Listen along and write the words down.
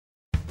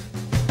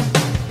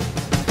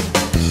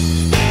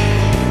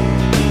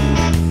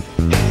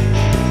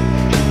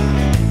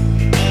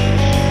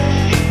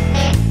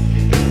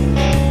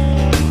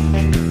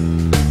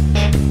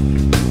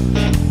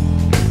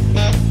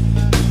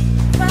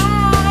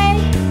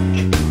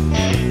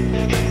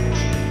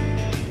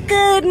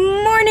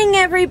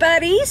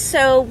everybody.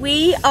 So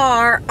we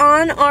are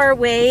on our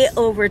way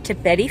over to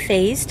Betty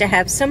Faye's to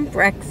have some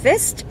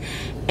breakfast.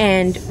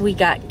 And we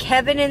got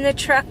Kevin in the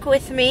truck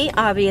with me.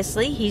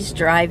 Obviously, he's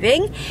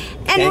driving.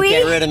 And Can't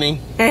get rid of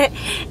me.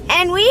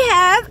 And we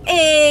have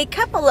a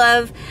couple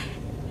of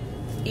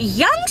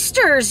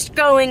youngsters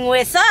going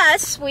with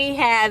us. We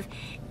have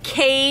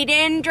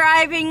Cayden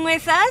driving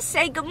with us.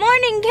 Say good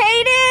morning,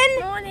 Cayden.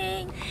 Good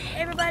morning,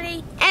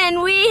 everybody.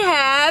 And we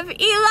have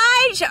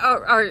Elijah,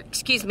 or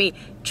excuse me,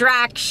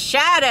 Drac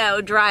Shadow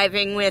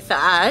driving with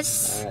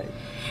us. All right.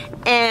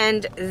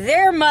 And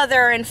their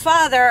mother and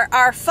father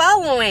are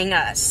following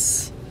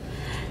us.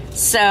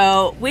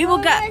 So we will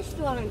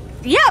go.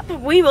 Yep,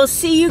 we will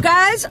see you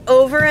guys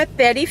over at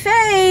Betty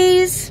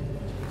Faye's.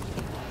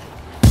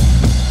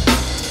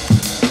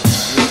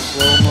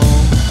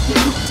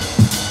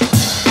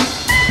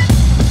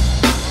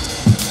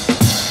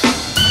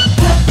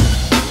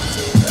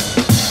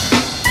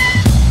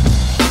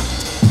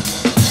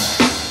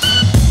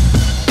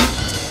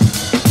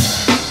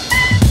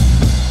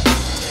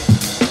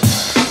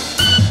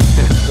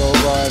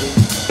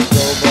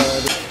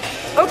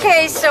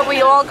 Okay, so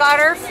we all got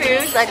our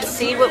food. Let's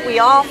see what we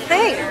all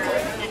think.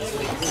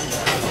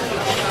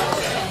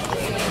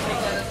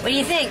 What do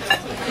you think?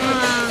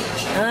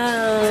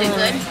 Oh. Is it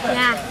good?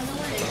 Yeah.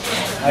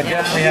 I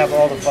definitely have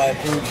all the 5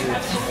 food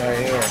groups right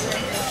here.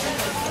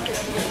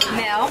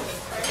 Mel?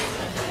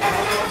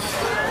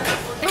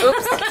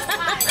 Oops.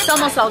 It's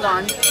almost all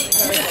gone.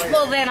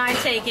 Well, then I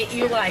take it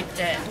you liked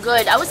it.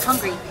 Good. I was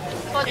hungry.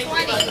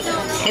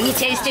 Have you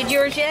tasted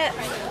yours yet?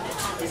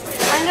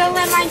 I'm gonna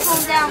let mine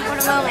cool down for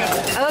the moment.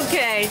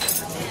 Okay.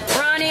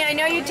 Ronnie, I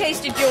know you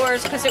tasted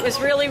yours because it was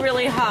really,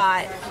 really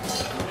hot.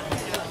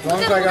 As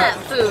long Look as at I all that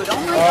got food. Oh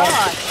my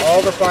god.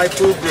 all the 5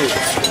 food groups.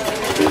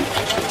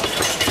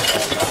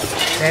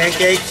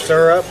 Pancakes,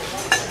 syrup,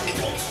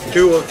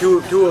 two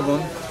of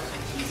them.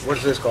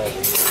 What's this called?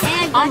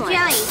 And Omelet.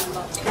 jelly.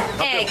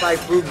 Egg. 5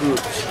 food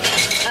groups.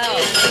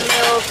 Oh.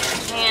 Milk,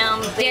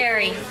 ham,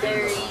 Dairy.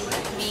 dairy,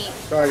 meat,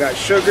 So I got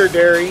sugar,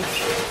 dairy,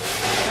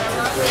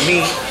 the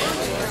meat,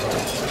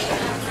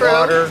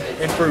 water,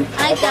 and fruit.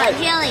 I got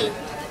jelly.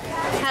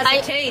 How's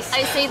it taste?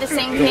 I say the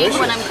same thing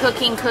when I'm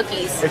cooking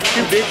cookies. It's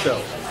too big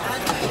though.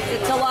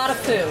 It's a lot of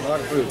food. A lot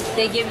of food.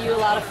 They give you a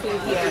lot of food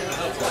here.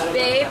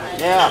 Babe,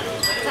 Yeah,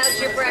 how's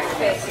your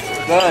breakfast?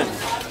 good.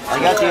 I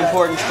got the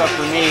important stuff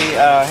for me.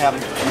 I have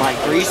my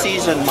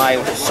greasies and my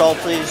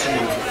salties,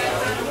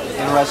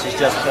 and the rest is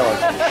just filler.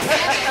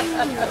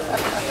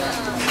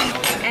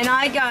 And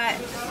I got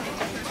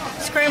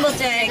scrambled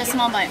egg A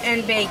small bite.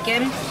 and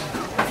bacon.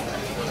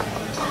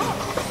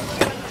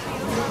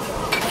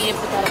 You need to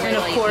put that away And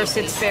of while you course,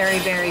 eat it's very,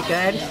 very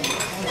good.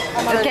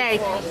 Okay,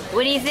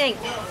 what do you think?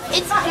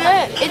 It's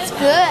good. It's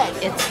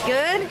good. It's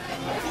good?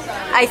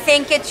 I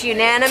think it's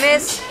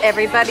unanimous.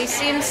 Everybody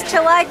seems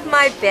to like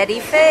my Betty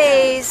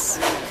Faye's.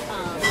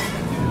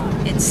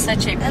 It's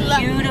such a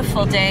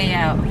beautiful day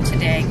out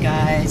today,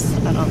 guys.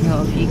 I don't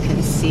know if you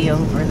can see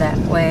over that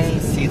way.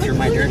 See through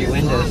my dirty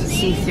windows.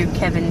 See through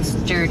Kevin's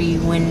dirty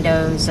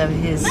windows of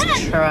his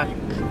truck.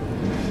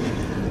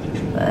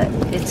 But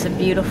it's a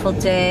beautiful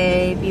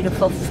day,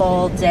 beautiful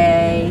fall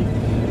day.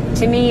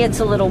 To me, it's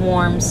a little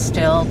warm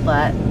still,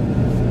 but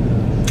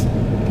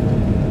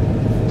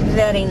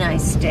very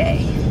nice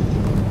day.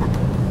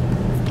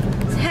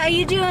 How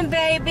you doing,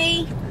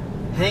 baby?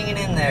 Hanging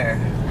in there.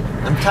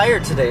 I'm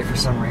tired today for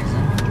some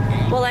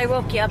reason. Well, I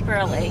woke you up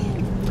early.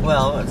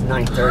 Well, it's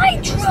 9:30.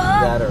 It's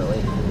not that early.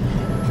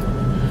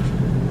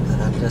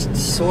 And I'm just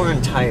sore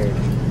and tired.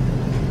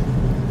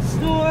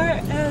 Sore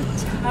and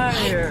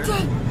tired.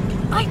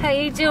 How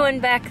you doing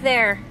back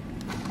there,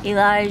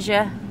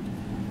 Elijah?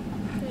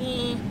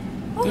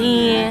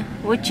 Yeah.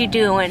 What you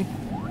doing?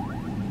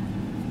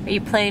 Are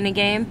you playing a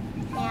game?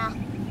 Yeah.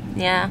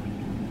 Yeah.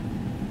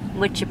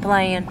 What you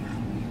playing?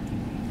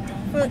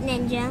 Fruit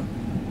Ninja.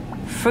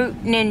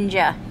 Fruit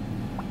Ninja.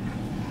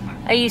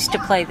 I used to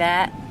play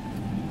that.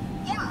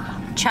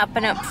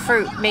 Chopping up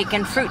fruit,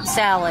 making fruit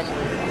salad.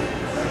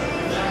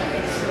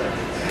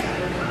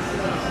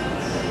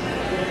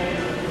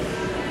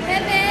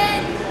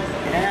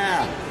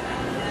 Yeah.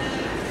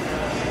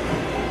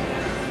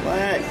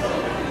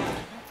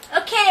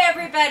 What? Okay,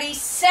 everybody,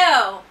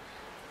 so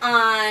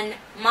on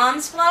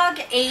Mom's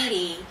Vlog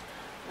 80,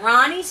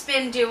 Ronnie's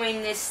been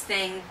doing this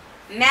thing,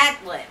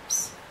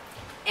 Madlibs.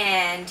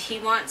 And he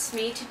wants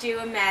me to do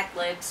a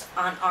Madlibs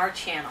on our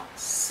channel.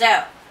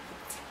 So,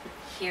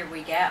 here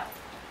we go.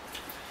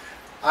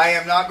 I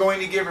am not going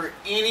to give her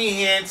any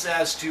hints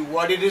as to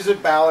what it is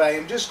about. I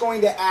am just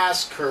going to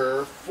ask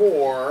her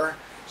for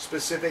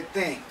specific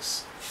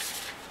things.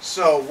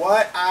 So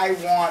what I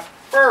want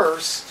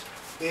first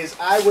is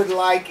I would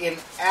like an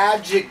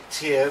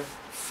adjective.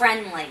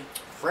 Friendly.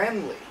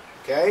 Friendly,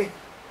 okay?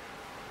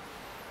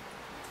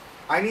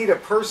 I need a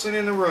person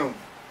in the room.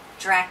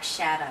 Drac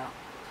Shadow.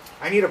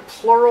 I need a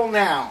plural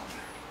noun.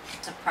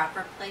 It's a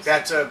proper place.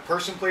 That's a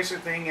person, place, or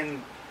thing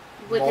in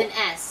With an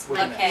S, with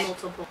like an Okay.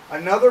 multiple.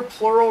 Another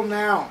plural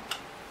noun.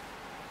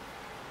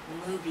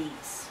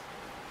 Movies.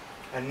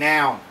 A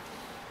noun.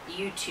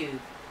 YouTube.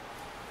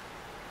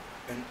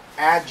 An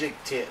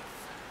adjective.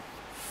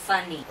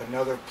 Funny.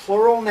 Another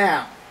plural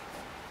noun.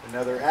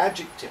 Another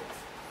adjective.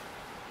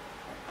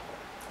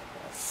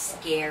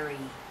 Scary.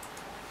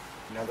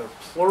 Another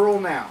plural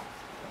noun.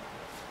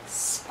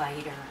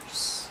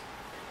 Spiders.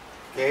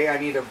 Okay, I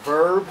need a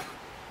verb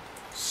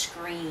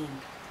Scream.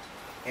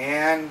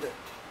 and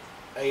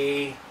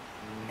a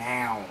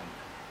noun.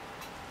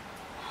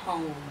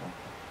 Home.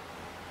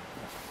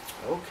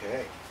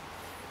 Okay.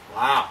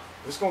 Wow,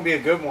 this is going to be a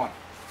good one.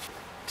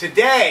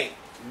 Today,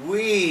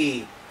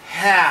 we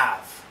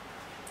have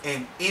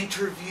an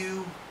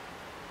interview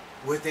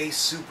with a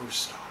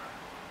superstar.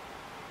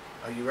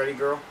 Are you ready,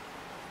 girl?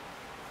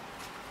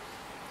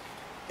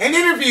 An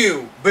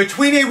interview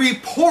between a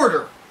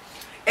reporter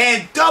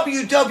and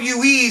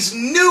WWE's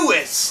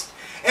newest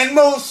and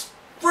most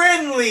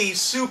friendly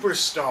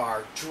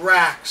superstar,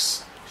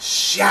 Drax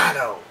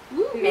Shadow.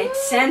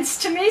 Makes sense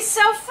to me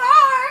so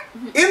far.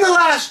 In the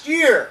last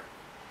year,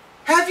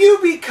 have you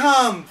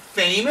become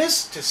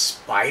famous to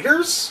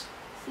spiders?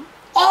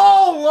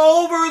 All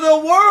over the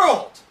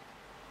world.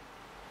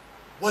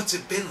 What's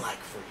it been like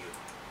for you?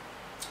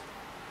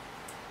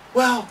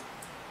 Well,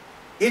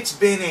 it's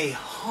been a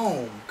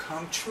home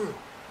come true.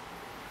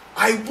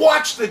 I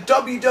watched the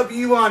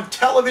WWE on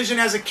television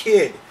as a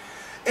kid,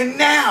 and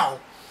now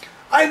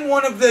I'm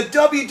one of the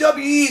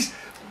WWE's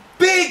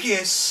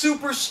biggest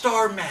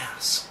superstar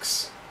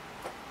masks.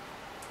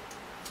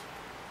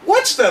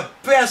 What's the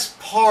best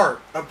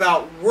part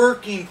about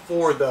working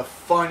for the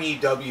funny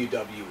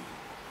WWE?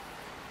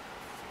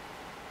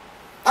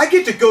 I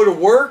get to go to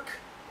work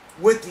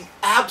with the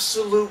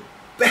absolute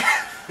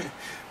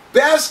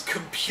best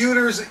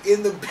computers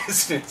in the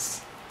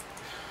business.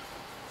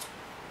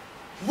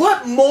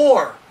 What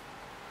more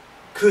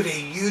could a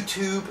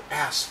YouTube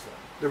ask for?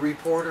 The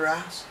reporter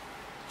asked.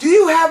 Do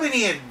you have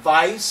any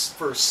advice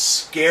for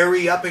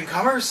scary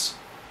up-and-comers?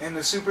 And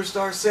the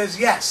superstar says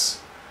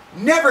yes.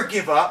 Never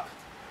give up,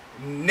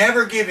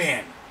 never give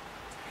in,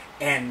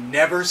 and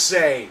never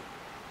say,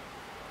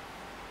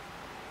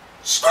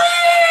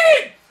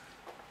 scream!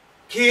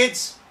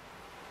 Kids,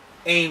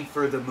 aim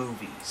for the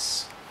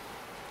movies.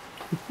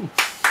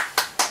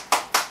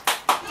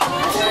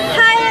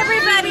 Hi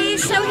everybody,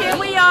 so here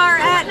we are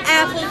at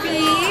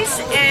Applebee's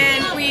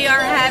and we are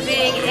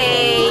having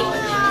a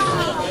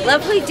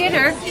lovely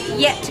dinner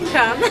yet to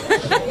come.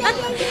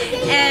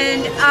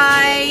 And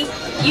I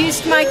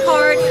used my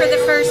card for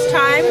the first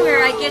time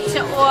where I get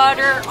to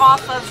order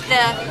off of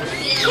the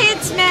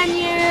kids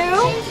menu.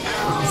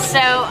 So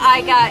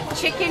I got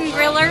chicken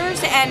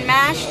grillers and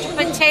mashed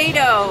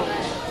potatoes.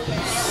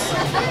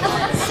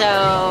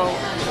 So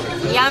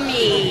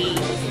yummy.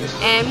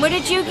 And what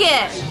did you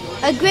get?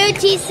 A grilled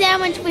cheese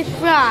sandwich with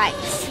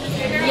fries.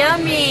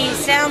 Yummy,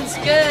 sounds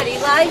good.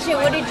 Elijah,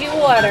 what did you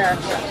order?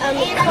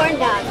 Corn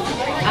dog.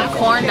 A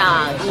corn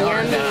dog.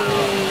 Yummy.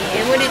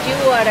 And what did you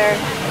order?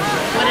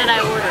 What did I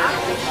order?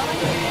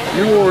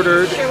 You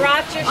ordered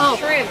Sriracha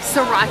shrimp.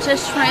 Sriracha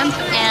shrimp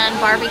and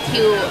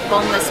barbecue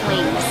boneless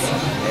wings.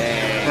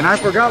 And I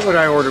forgot what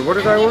I ordered. What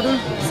did I order?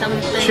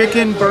 Something.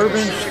 Chicken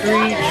bourbon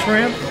street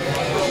shrimp.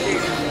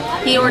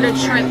 He ordered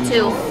shrimp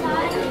too.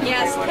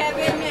 Yes,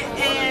 Kevin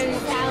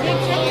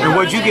And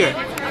what'd you get?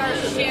 are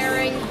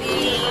sharing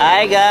the...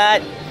 I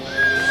got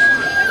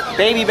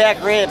baby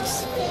back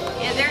ribs.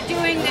 Yeah, they're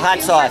doing the Hot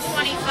 2 sauce. for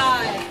 $25.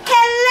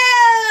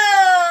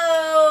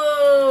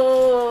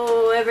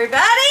 Hello,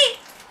 everybody.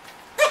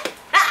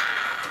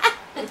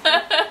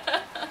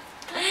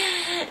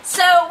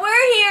 So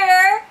we're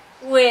here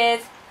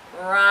with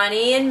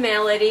Ronnie and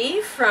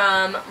Melody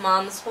from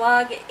Mom's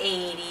Vlog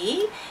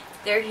 80.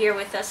 They're here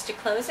with us to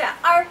close out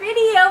our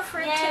video for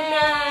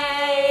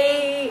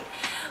tonight.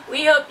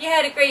 We hope you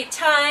had a great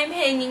time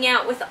hanging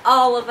out with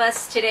all of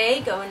us today,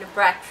 going to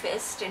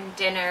breakfast and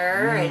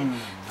dinner and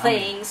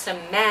playing some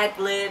Mad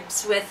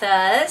Libs with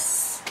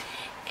us.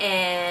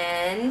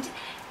 And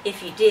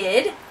if you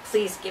did,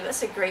 please give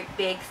us a great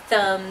big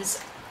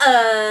thumbs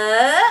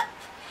up.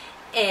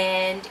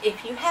 And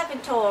if you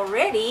haven't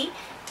already,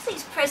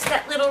 please press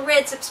that little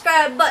red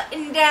subscribe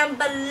button down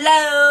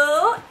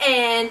below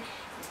and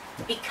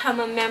become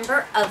a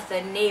member of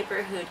the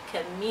neighborhood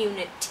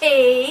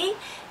community,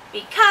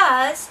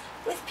 because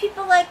with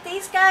people like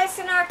these guys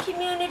in our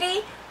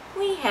community,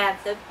 we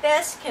have the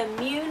best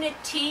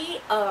community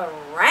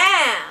around.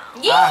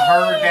 I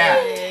heard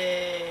that.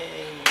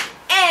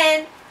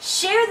 And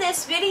share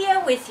this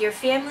video with your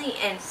family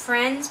and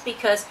friends,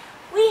 because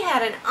we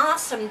had an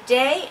awesome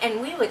day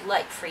and we would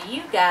like for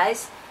you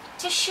guys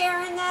to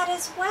share in that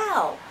as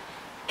well.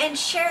 And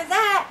share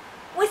that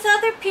with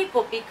other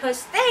people,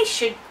 because they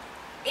should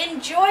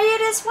enjoy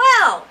it as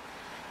well.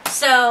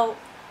 So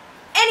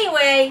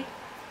anyway,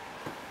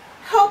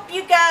 hope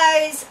you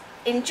guys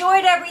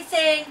enjoyed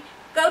everything.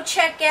 Go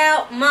check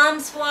out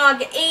Mom's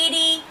Vlog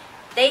 80.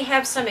 They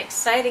have some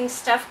exciting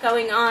stuff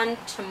going on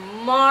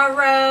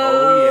tomorrow.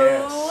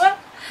 Oh,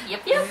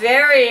 yes. Yep.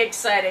 Very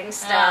exciting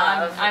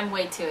stuff. I'm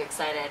way too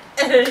excited.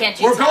 Can't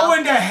you We're tell?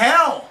 going to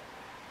hell.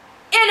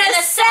 In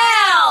a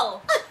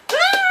cell!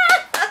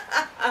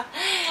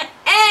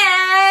 And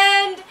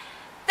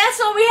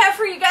what we have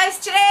for you guys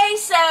today.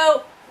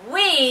 So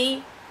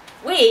we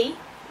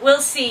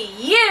will see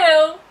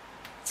you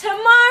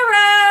tomorrow.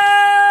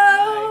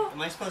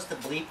 Am I supposed to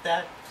bleep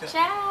that?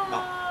 Ciao.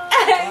 No.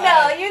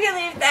 No, you can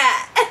leave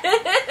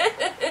that.